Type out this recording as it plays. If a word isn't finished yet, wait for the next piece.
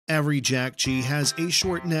Every Jack Chi has a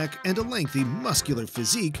short neck and a lengthy, muscular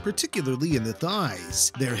physique, particularly in the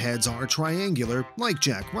thighs. Their heads are triangular, like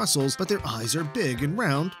Jack Russell's, but their eyes are big and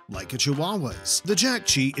round, like a Chihuahua's. The Jack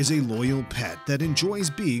Chi is a loyal pet that enjoys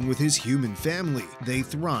being with his human family. They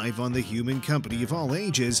thrive on the human company of all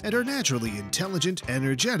ages and are naturally intelligent,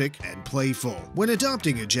 energetic, and playful. When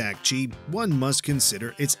adopting a Jack Chi, one must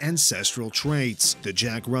consider its ancestral traits. The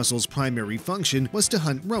Jack Russell's primary function was to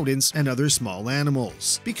hunt rodents and other small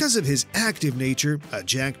animals. Because of his active nature, a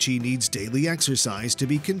Jack Chi needs daily exercise to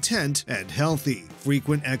be content and healthy.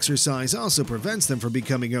 Frequent exercise also prevents them from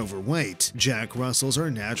becoming overweight. Jack Russells are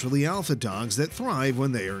naturally alpha dogs that thrive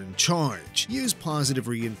when they are in charge. Use positive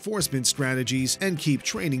reinforcement strategies and keep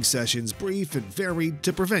training sessions brief and varied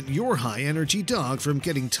to prevent your high-energy dog from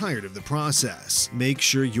getting tired of the process. Make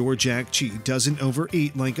sure your Jack Chi doesn't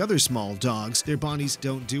overeat like other small dogs. Their bodies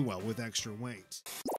don't do well with extra weight.